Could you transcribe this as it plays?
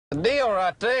deal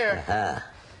right there.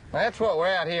 That's what we're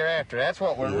out here after. That's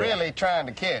what we're really trying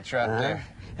to catch right there.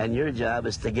 And your job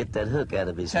is to get that hook out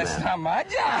of his mouth. That's not my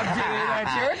job, Jimmy.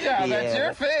 That's your job. That's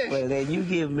your fish. Well, then you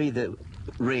give me the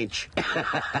wrench.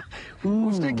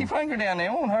 Well, stick your finger down there.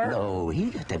 It won't hurt. No,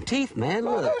 he got them teeth, man.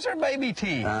 Well, Look. those are baby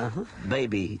teeth.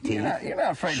 Baby teeth. You're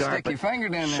not afraid to stick your finger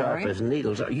down there, Sharp are you? as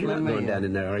needles. You're not going down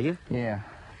in there, are you? Yeah.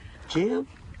 Jim?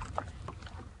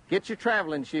 Get your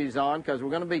traveling shoes on, because we're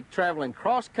going to be traveling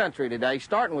cross-country today,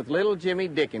 starting with little Jimmy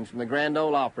Dickens from the Grand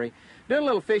Ole Opry, doing a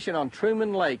little fishing on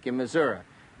Truman Lake in Missouri.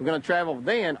 We're going to travel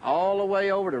then all the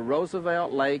way over to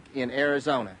Roosevelt Lake in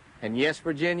Arizona. And yes,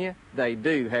 Virginia, they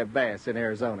do have bass in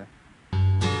Arizona.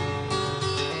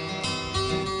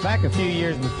 Back a few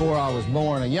years before I was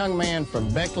born, a young man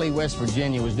from Beckley, West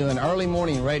Virginia was doing early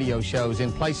morning radio shows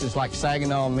in places like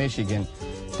Saginaw, Michigan,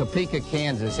 Topeka,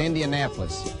 Kansas,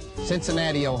 Indianapolis,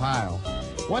 Cincinnati, Ohio.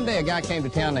 One day a guy came to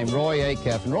town named Roy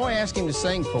Acuff, and Roy asked him to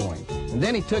sing for him. And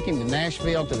then he took him to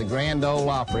Nashville to the Grand Ole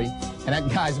Opry, and that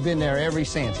guy's been there ever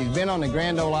since. He's been on the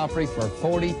Grand Ole Opry for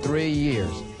 43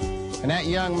 years. And that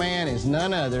young man is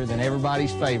none other than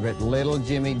everybody's favorite, little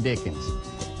Jimmy Dickens.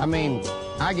 I mean,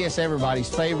 I guess everybody's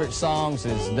favorite songs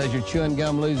is Does Your Chewing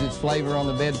Gum Lose Its Flavor on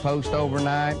the Bedpost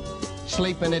Overnight?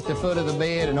 Sleeping at the foot of the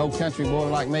bed. An old country boy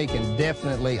like me can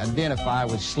definitely identify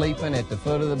with sleeping at the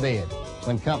foot of the bed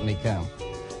when company come.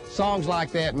 Songs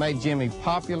like that made Jimmy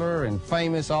popular and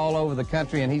famous all over the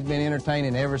country, and he's been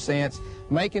entertaining ever since,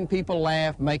 making people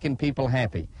laugh, making people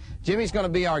happy. Jimmy's going to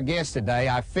be our guest today.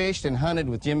 I fished and hunted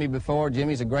with Jimmy before.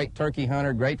 Jimmy's a great turkey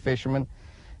hunter, great fisherman,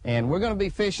 and we're going to be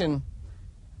fishing,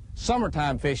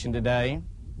 summertime fishing today.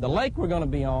 The lake we're going to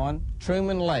be on,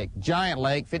 Truman Lake, giant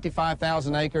lake,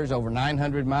 55,000 acres, over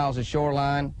 900 miles of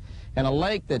shoreline, and a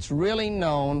lake that's really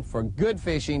known for good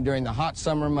fishing during the hot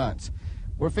summer months.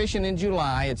 We're fishing in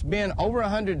July. It's been over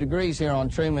 100 degrees here on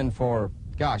Truman for,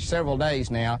 gosh, several days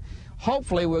now.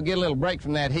 Hopefully we'll get a little break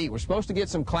from that heat. We're supposed to get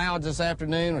some clouds this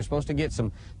afternoon. We're supposed to get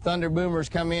some thunder boomers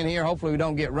come in here. Hopefully we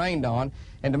don't get rained on.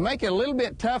 And to make it a little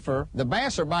bit tougher, the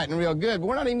bass are biting real good, but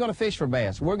we're not even going to fish for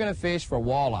bass. We're going to fish for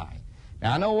walleye.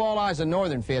 Now, I know walleye is a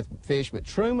northern fish, but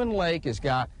Truman Lake has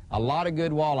got a lot of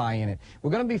good walleye in it.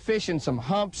 We're going to be fishing some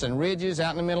humps and ridges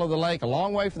out in the middle of the lake, a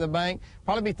long way from the bank.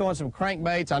 Probably be throwing some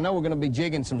crankbaits. I know we're going to be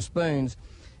jigging some spoons.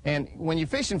 And when you're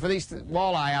fishing for these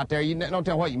walleye out there, you don't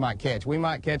tell what you might catch. We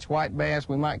might catch white bass,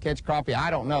 we might catch crappie, I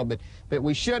don't know, but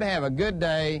we should have a good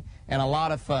day and a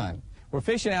lot of fun. We're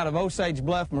fishing out of Osage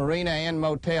Bluff Marina and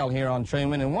Motel here on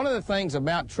Truman, and one of the things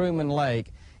about Truman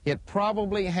Lake, it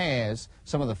probably has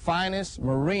some of the finest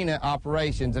marina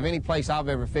operations of any place I've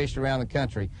ever fished around the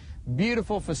country.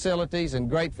 Beautiful facilities and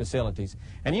great facilities.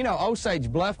 And you know,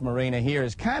 Osage Bluff Marina here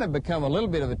has kind of become a little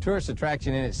bit of a tourist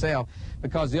attraction in itself,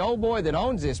 because the old boy that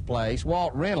owns this place,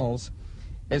 Walt Reynolds,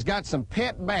 has got some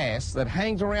pet bass that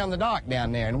hangs around the dock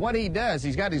down there. And what he does,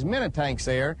 he's got his minnow tanks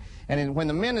there, and when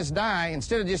the minnows die,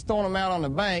 instead of just throwing them out on the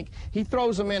bank, he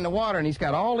throws them in the water, and he's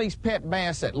got all these pet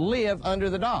bass that live under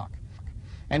the dock.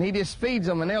 And he just feeds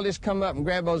them, and they'll just come up and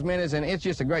grab those minnows, and it's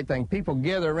just a great thing. People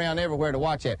gather around everywhere to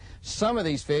watch that. Some of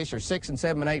these fish are 6 and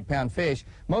 7 and 8 pound fish.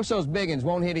 Most of those big ones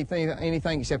won't hit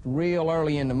anything except real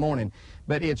early in the morning.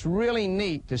 But it's really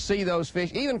neat to see those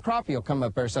fish. Even crappie will come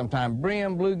up there sometime,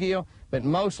 brim, bluegill, but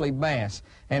mostly bass.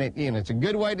 And it's a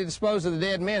good way to dispose of the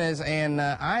dead minnows. And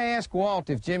I asked Walt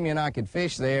if Jimmy and I could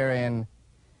fish there, and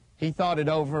he thought it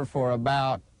over for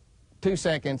about 2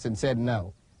 seconds and said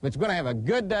no. But we're going to have a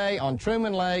good day on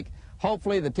Truman Lake.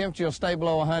 Hopefully the temperature will stay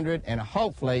below 100, and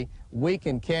hopefully we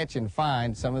can catch and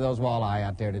find some of those walleye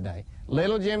out there today.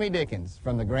 Little Jimmy Dickens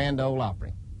from the Grand Ole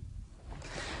Opry.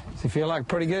 Does he feel like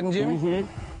pretty good, and Jimmy? Mm-hmm.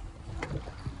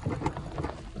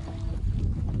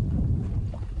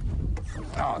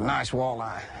 Oh, nice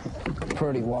walleye.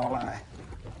 Pretty walleye.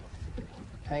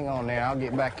 Hang on there. I'll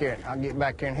get back here. I'll get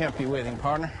back here and help you with him,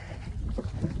 partner.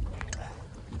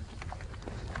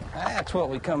 That's what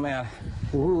we come out.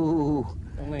 Ooh.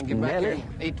 And then get back here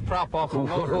and eat the prop off the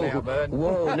motor now, bud.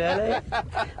 Whoa, Nelly.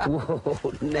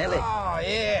 Whoa, Nelly. Oh,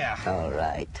 yeah. All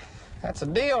right. That's a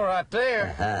deal right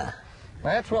there. Uh-huh.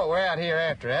 That's what we're out here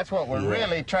after. That's what we're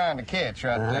really trying to catch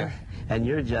right there. And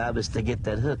your job is to get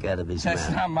that hook out of his mouth. That's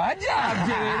not my job,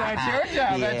 Jimmy. That's your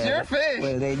job. That's your fish.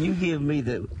 Well, then you give me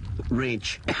the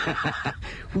wrench.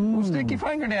 Well, stick your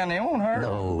finger down there. It won't hurt.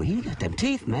 No, he got them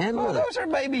teeth, man. Oh, Look. those are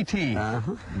baby teeth.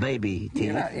 Baby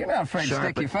teeth. You're not afraid to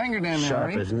stick your finger down there, Sharp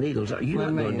are you? as needles.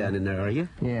 You're not going down in there, are you?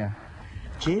 Yeah.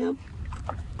 Jim?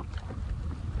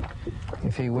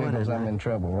 If he wiggles, I'm in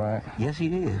trouble, right? Yes, he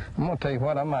is. I'm going to tell you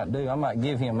what I might do. I might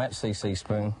give him that CC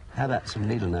spoon. How about some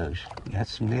needle nose? You got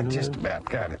some needle nose? Just about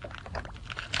got it.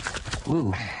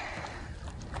 Ooh.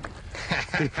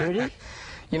 Pretty?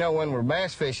 You know, when we're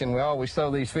bass fishing, we always throw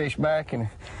these fish back, and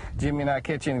Jimmy and I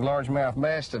catch any largemouth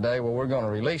bass today, well, we're going to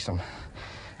release them.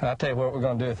 And I'll tell you what we're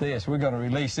going to do with this. We're going to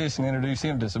release this and introduce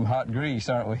him to some hot grease,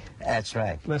 aren't we? That's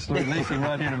right. Let's release him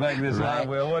right here in the back of this live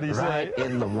well. What do you right say?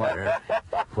 in the water,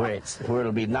 where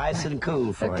it'll be nice and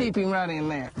cool for him. Keep him right in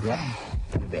there. Yeah,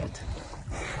 you bet.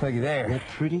 Look at there. That's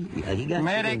pretty. Yeah, he got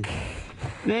Medic.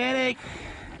 Medic.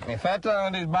 If that's all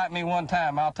I'm going to do is bite me one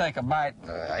time, I'll take a bite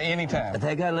anytime.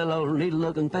 They got a little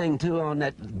needle-looking thing, too, on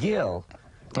that gill.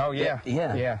 Oh, yeah.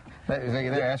 Yeah. Yeah. Look at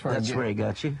there. That's where he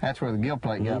got you. That's where the gill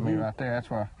plate got me right there. That's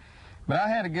where. But I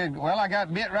had a good, well, I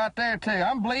got bit right there, too.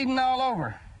 I'm bleeding all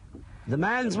over. The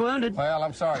man's wounded. Well,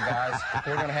 I'm sorry, guys.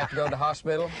 We're going to have to go to the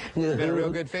hospital. It's been a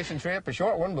real good fishing trip, a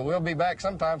short one, but we'll be back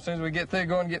sometime as soon as we get through.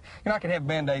 Go and get, you know, I can have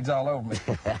Band-Aids all over me.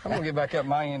 I'm going to get back up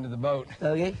my end of the boat.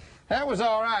 Okay. That was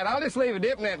all right. I'll just leave a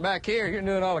dip net back here. You're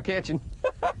doing all the catching.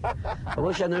 I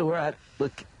wish I knew where I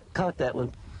caught that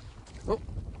one. Oh,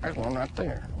 there's one right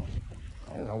there.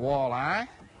 There's a walleye.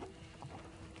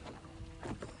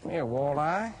 Here,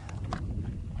 walleye.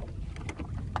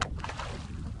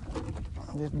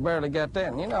 Just barely got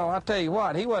that. And, you know, I'll tell you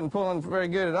what, he wasn't pulling very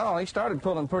good at all. He started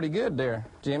pulling pretty good there,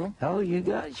 Jimmy. Oh, you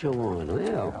got your one.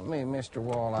 Well. Got me, Mr.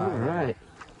 Walleye. All right.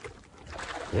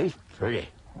 He's pretty.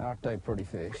 I'll tell you, pretty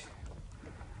fish.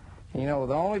 You know,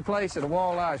 the only place that a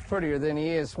walleye is prettier than he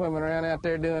is swimming around out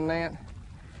there doing that?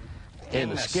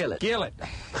 In the skillet. Skillet.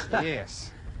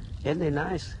 Yes. Isn't he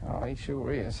nice? Oh, he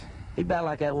sure is. He about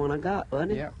like that one I got,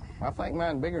 wasn't he? Yeah. I think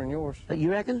mine's bigger than yours.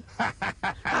 You reckon?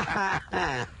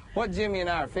 What Jimmy and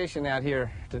I are fishing out here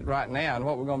right now, and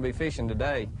what we're going to be fishing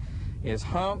today, is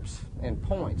humps and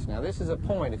points. Now, this is a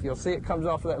point. If you'll see, it comes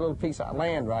off of that little piece of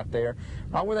land right there,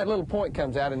 right where that little point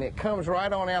comes out, and it comes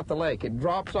right on out the lake. It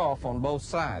drops off on both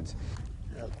sides.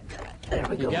 There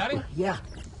we go. You got him? Yeah.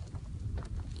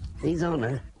 He's on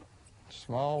there.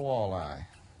 Small walleye.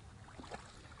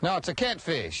 No, it's a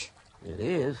catfish. It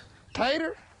is.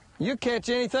 Tater, you catch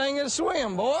anything in a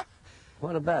swim, boy.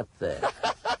 What about that?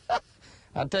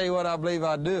 I tell you what I believe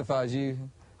I'd do if I was you.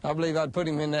 I believe I'd put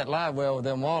him in that live well with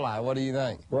them walleye. What do you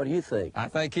think? What do you think? I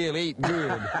think he'll eat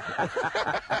good.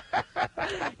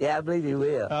 Yeah, I believe he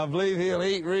will. I believe he'll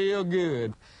eat real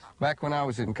good. Back when I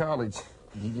was in college.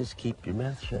 You just keep your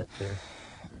mouth shut there.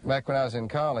 Back when I was in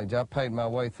college, I paid my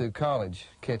way through college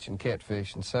catching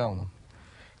catfish and selling them.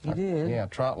 You did? Yeah,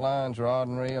 trot lines, rod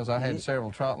and reels. I had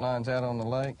several trot lines out on the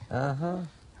lake. Uh-huh.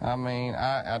 I mean,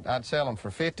 I'd sell them for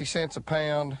 50 cents a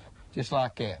pound, just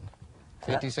like that.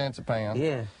 50 cents a pound.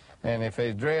 Yeah. And if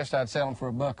it's dressed, I'd sell them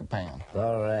for $1 a pound.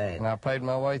 All right. And I paid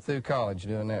my way through college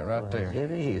doing that right there.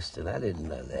 Jimmy Houston, I didn't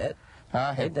know that.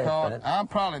 I had caught, I'm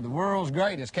probably the world's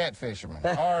greatest catfisherman,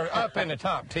 or up in the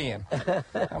top 10.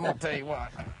 I'm going to tell you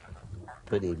what.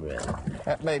 Put him around.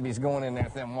 That baby's going in there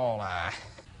with them walleye.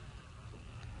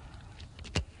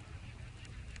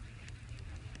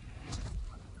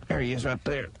 There he is right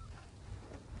there.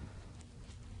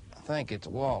 I think it's a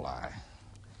walleye.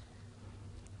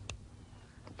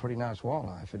 Pretty nice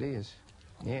walleye, if it is.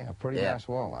 Yeah, a pretty nice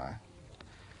walleye.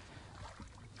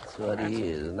 That's what he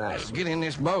is, a nice Let's get in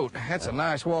this boat. That's a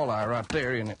nice walleye right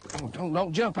there, isn't it?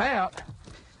 Don't jump out.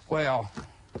 Well,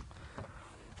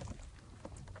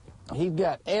 he's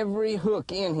got every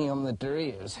hook in him that there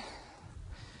is.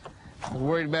 I was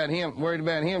worried about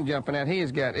him jumping out. He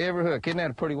has got every hook. Isn't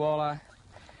that a pretty walleye?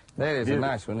 That is a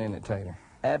nice one, isn't it, Tater?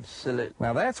 Absolutely.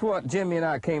 Now, that's what Jimmy and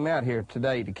I came out here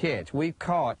today to catch. We've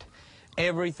caught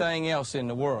everything else in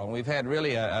the world. We've had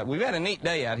really we've had a neat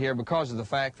day out here because of the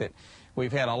fact that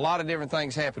we've had a lot of different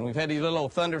things happen. We've had these little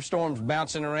thunderstorms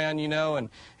bouncing around, you know, and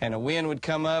a wind would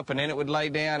come up and then it would lay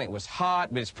down. It was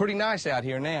hot, but it's pretty nice out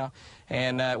here now.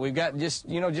 And we've got just,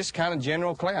 you know, just kind of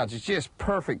general clouds. It's just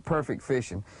perfect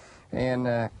fishing. And,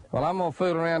 well, I'm going to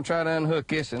fool around, try to unhook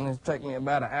this, and it'll take me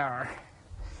about an hour.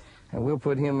 And we'll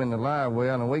put him in the live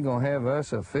well, and we're going to have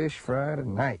us a fish fry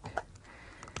tonight.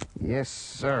 Yes,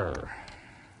 sir.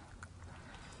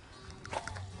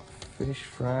 Fish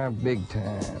fry big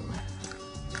time.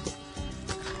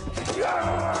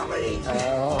 Golly.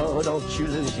 Oh, don't you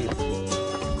lose him.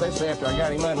 Especially after I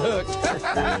got him unhooked.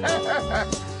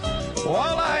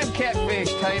 Walleye and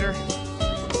catfish, Tater.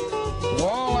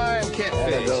 Walleye and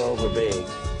catfish. That'll go over big.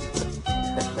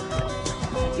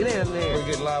 Get in there. We're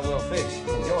good live well fish.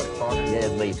 Enjoyed it, partner. Yeah,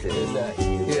 me too. Good day.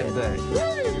 Good day.